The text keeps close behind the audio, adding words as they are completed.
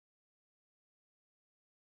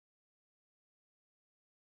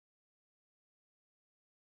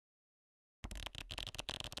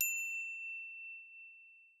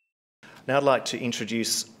Now I'd like to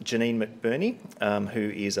introduce Janine McBurnie,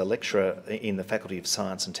 who is a lecturer in the Faculty of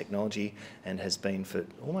Science and Technology and has been for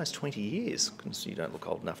almost 20 years, because you don't look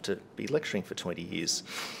old enough to be lecturing for 20 years.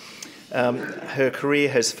 Her career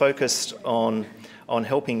has focused on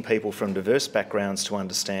helping people from diverse backgrounds to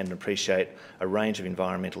understand and appreciate a range of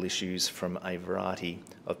environmental issues from a variety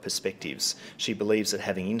of perspectives. She believes that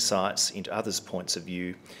having insights into others' points of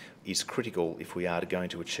view is critical if we are going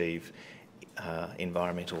to achieve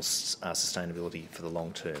environmental sustainability for the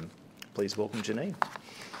long term. Please welcome Janine.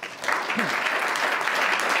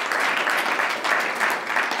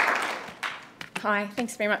 Hi,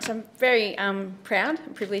 thanks very much. I'm very proud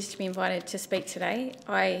and privileged to be invited to speak today.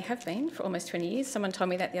 I have been for almost 20 years. Someone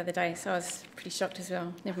told me that the other day, so I was pretty shocked as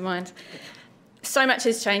well. Never mind. So much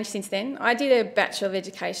has changed since then. I did a Bachelor of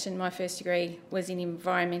Education. My first degree was in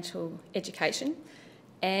environmental education,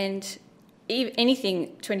 and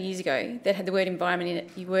anything 20 years ago that had the word environment in it,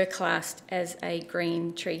 you were classed as a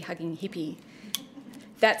green tree-hugging hippie.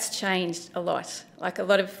 That's changed a lot. Like a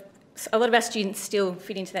lot of our students still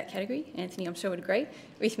fit into that category. Anthony, I'm sure, would agree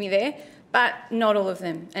with me there, but not all of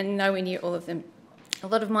them, and nowhere near all of them. A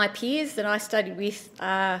lot of my peers that I studied with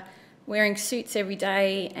are wearing suits every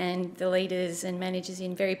day, and the leaders and managers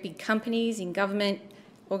in very big companies, in government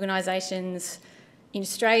organisations, in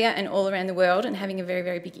Australia and all around the world, and having a very,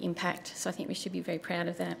 very big impact. So I think we should be very proud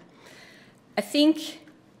of that. I think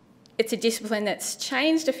it's a discipline that's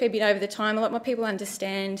changed a fair bit over the time. A lot more people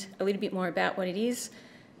understand a little bit more about what it is.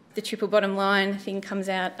 The triple bottom line thing comes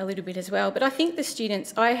out a little bit as well. But I think the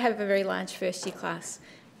students, I have a very large first year class,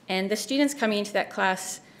 and the students coming into that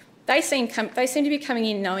class, they seem to be coming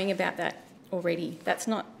in knowing about that already. That's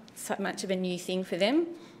not so much of a new thing for them.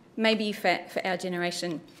 Maybe for our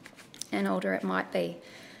generation and older it might be.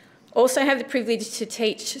 Also have the privilege to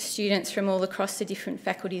teach students from all across the different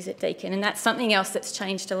faculties at Deakin, and that's something else that's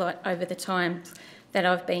changed a lot over the time that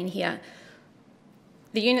I've been here.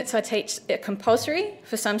 The units I teach are compulsory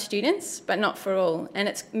for some students, but not for all, and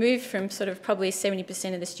it's moved from sort of probably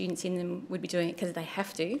 70% of the students in them would be doing it because they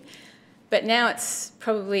have to, but now it's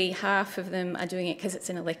probably half of them are doing it because it's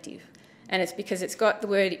an elective, and it's because it's got the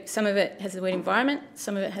word, some of it has the word environment,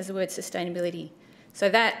 some of it has the word sustainability. So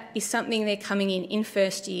that is something they're coming in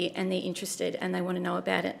first year, and they're interested and they want to know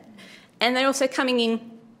about it. And they're also coming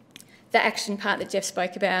in the action part that Jeff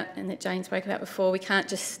spoke about and that Jane spoke about before. We can't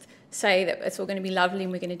just say that it's all going to be lovely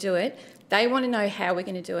and we're going to do it. They want to know how we're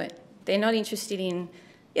going to do it. They're not interested in,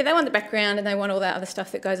 yeah, they want the background and they want all that other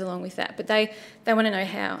stuff that goes along with that, but they want to know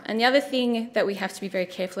how. And the other thing that we have to be very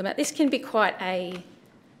careful about, this can be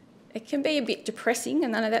it can be a bit depressing,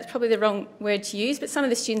 and I know that's probably the wrong word to use, but some of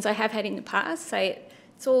the students I have had in the past say it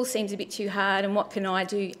all seems a bit too hard and what can I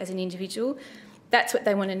do as an individual? That's what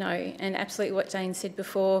they want to know, and absolutely what Jane said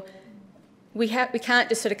before, we can't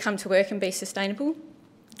just sort of come to work and be sustainable.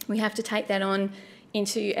 We have to take that on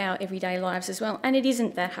into our everyday lives as well, and it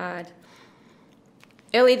isn't that hard.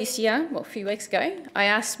 Earlier this year, well, a few weeks ago, I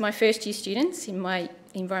asked my first year students in my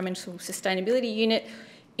environmental sustainability unit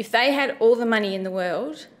if they had all the money in the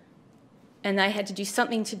world and they had to do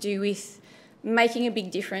something to do with making a big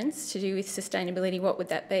difference, to do with sustainability, what would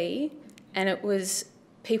that be? And it was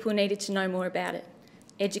people needed to know more about it.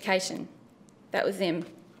 Education, that was them.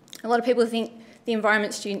 A lot of people think the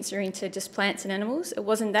environment students are into just plants and animals. It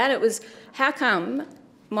wasn't that, it was how come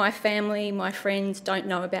my family, my friends don't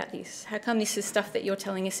know about this? How come this is stuff that you're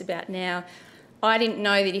telling us about now? I didn't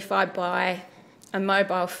know that if I buy a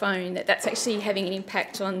mobile phone, that's actually having an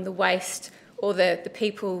impact on the waste or the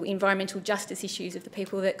people, environmental justice issues of the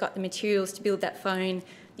people that got the materials to build that phone,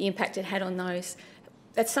 the impact it had on those.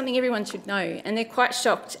 That's something everyone should know. And they're quite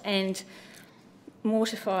shocked and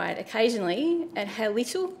mortified occasionally at how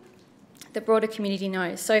little the broader community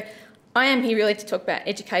knows. So I am here really to talk about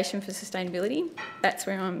education for sustainability. That's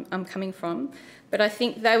where I'm coming from. But I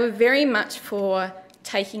think they were very much for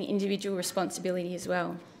taking individual responsibility as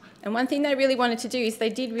well. And one thing they really wanted to do is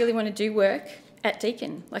they did really want to do work at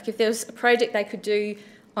Deakin. Like if there was a project they could do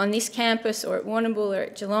on this campus or at Warrnambool or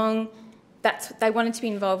at Geelong, they wanted to be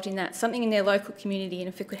involved in that, something in their local community, and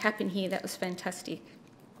if it could happen here, that was fantastic.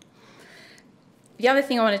 The other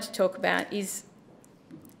thing I wanted to talk about is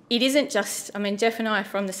it isn't just, I mean, Jeff and I are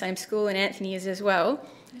from the same school and Anthony is as well.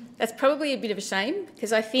 That's probably a bit of a shame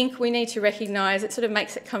because I think we need to recognise it sort of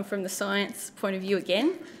makes it come from the science point of view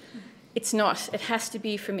again. It's not. It has to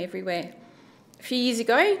be from everywhere. A few years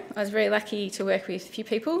ago, I was very lucky to work with a few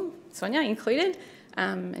people, Sonia included,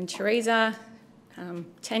 and Teresa,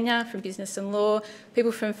 Tanya from Business and Law,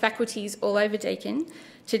 people from faculties all over Deakin,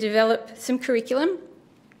 to develop some curriculum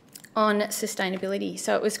on sustainability.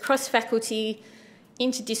 So it was cross-faculty,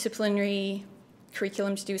 interdisciplinary,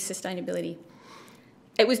 curriculum to do with sustainability.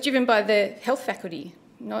 It was driven by the health faculty,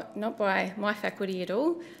 not by my faculty at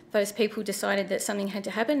all. Those people decided that something had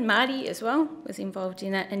to happen. Marty as well was involved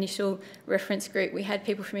in that initial reference group. We had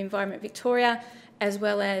people from Environment Victoria as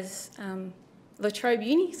well as La Trobe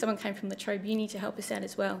Uni. Someone came from La Trobe Uni to help us out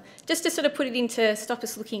as well, just to sort of put it into, stop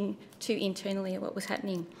us looking too internally at what was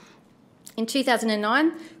happening. In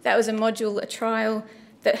 2009, that was a module, a trial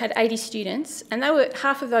that had 80 students, and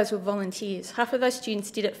half of those were volunteers. Half of those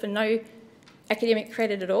students did it for no academic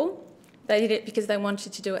credit at all. They did it because they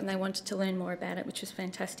wanted to do it and they wanted to learn more about it, which was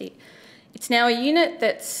fantastic. It's now a unit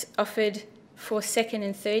that's offered for second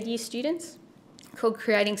and third year students called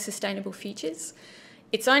Creating Sustainable Futures.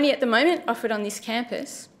 It's only at the moment offered on this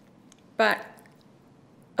campus, but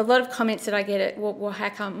a lot of comments that I get at, well, how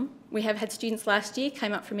come? We have had students last year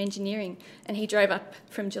came up from engineering and he drove up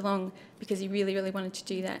from Geelong because he really, really wanted to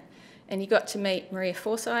do that. And he got to meet Maria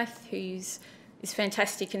Forsyth, who's is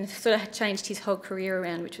fantastic and sort of changed his whole career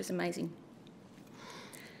around, which was amazing.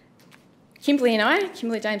 Kimberly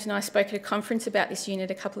James and I spoke at a conference about this unit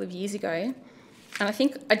a couple of years ago, and I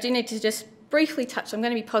think I do need to just briefly touch, I'm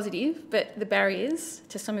going to be positive, but the barriers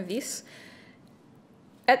to some of this.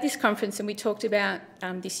 At this conference, and we talked about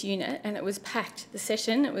this unit, and it was packed, the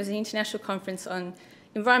session. It was an international conference on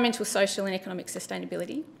environmental, social and economic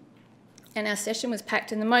sustainability. And our session was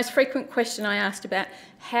packed, and the most frequent question I asked about,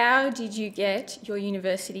 how did you get your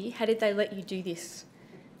university, how did they let you do this?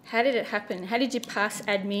 How did it happen? How did you pass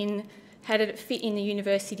admin? How did it fit in the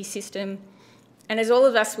university system? And as all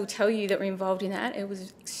of us will tell you that were involved in that, it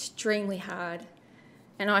was extremely hard.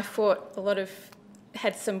 And I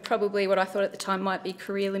had some probably what I thought at the time might be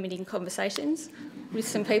career-limiting conversations with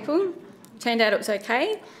some people. Turned out it was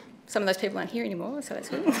okay. Some of those people aren't here anymore, so that's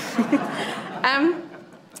good.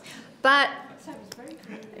 But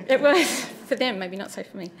it was for them, maybe not so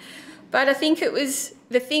for me. But I think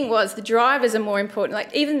the drivers are more important.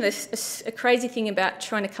 Like even a crazy thing about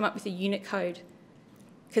trying to come up with a unit code,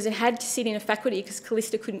 because it had to sit in a faculty, because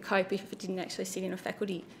Callista couldn't cope if it didn't actually sit in a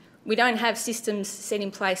faculty. We don't have systems set in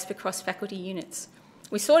place for cross-faculty units.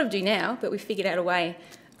 We sort of do now, but we figured out a way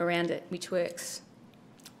around it which works.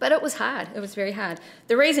 But it was hard, it was very hard.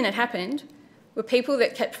 The reason it happened were people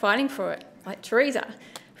that kept fighting for it, like Teresa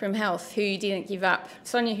from Health, who didn't give up,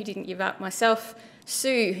 Sonia, who didn't give up, myself,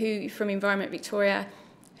 Sue, who from Environment Victoria,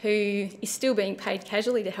 who is still being paid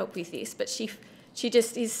casually to help with this, but she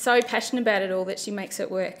just is so passionate about it all that she makes it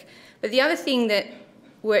work. But the other thing that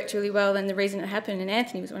worked really well, and the reason it happened, and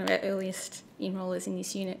Anthony was one of our earliest enrollers in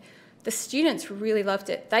this unit, the students really loved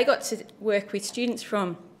it. They got to work with students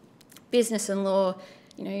from business and law,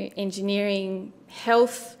 engineering,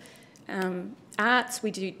 health, arts.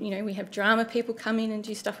 We have drama people come in and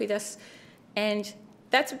do stuff with us, and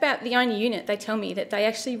that's about the only unit, they tell me, that they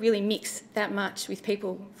actually really mix that much with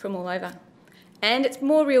people from all over. And it's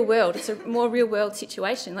more real world. It's a more real world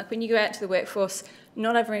situation. Like when you go out to the workforce,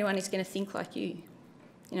 not everyone is going to think like you.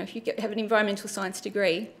 If you have an environmental science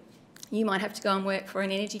degree, you might have to go and work for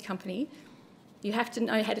an energy company. You have to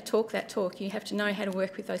know how to talk that talk. You have to know how to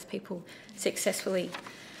work with those people successfully.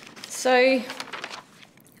 So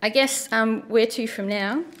I guess where to from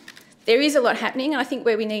now? There is a lot happening. I think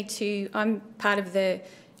where we need to, I'm part of the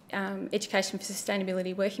Education for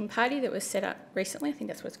Sustainability Working Party that was set up recently. I think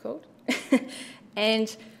that's what it's called.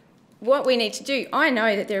 And what we need to do, I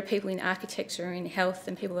know that there are people in architecture, in health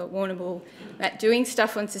and people at Warrnambool that doing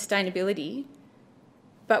stuff on sustainability,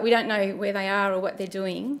 but we don't know where they are or what they're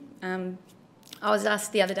doing. I was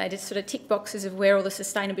asked the other day to sort of tick boxes of where all the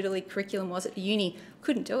sustainability curriculum was at the uni.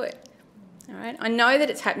 Couldn't do it. All right. I know that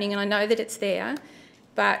it's happening and I know that it's there,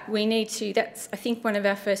 but we need to, I think one of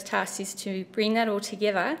our first tasks is to bring that all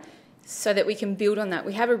together so that we can build on that.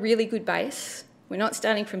 We have a really good base. We're not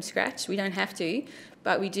starting from scratch. We don't have to,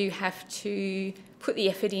 but we do have to put the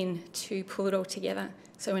effort in to pull it all together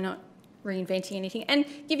so we're not reinventing anything and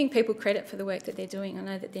giving people credit for the work that they're doing. I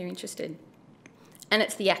know that they're interested. And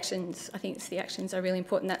it's the actions. I think the actions are really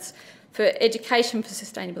important. That's for education for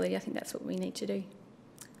sustainability. I think that's what we need to do.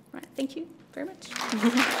 Right, thank you very much.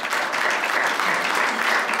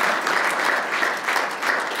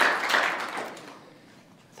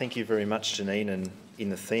 Thank you very much, Janine. And in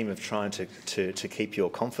the theme of trying to keep your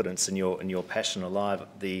confidence and your passion alive,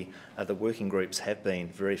 the working groups have been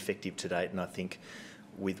very effective to date, and I think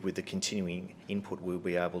with the continuing input we'll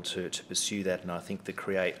be able to pursue that. And I think the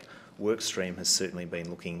Create work stream has certainly been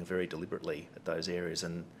looking very deliberately at those areas,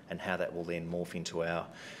 and how that will then morph into our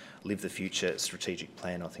Live the Future strategic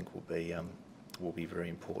plan, I think will be very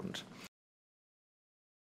important.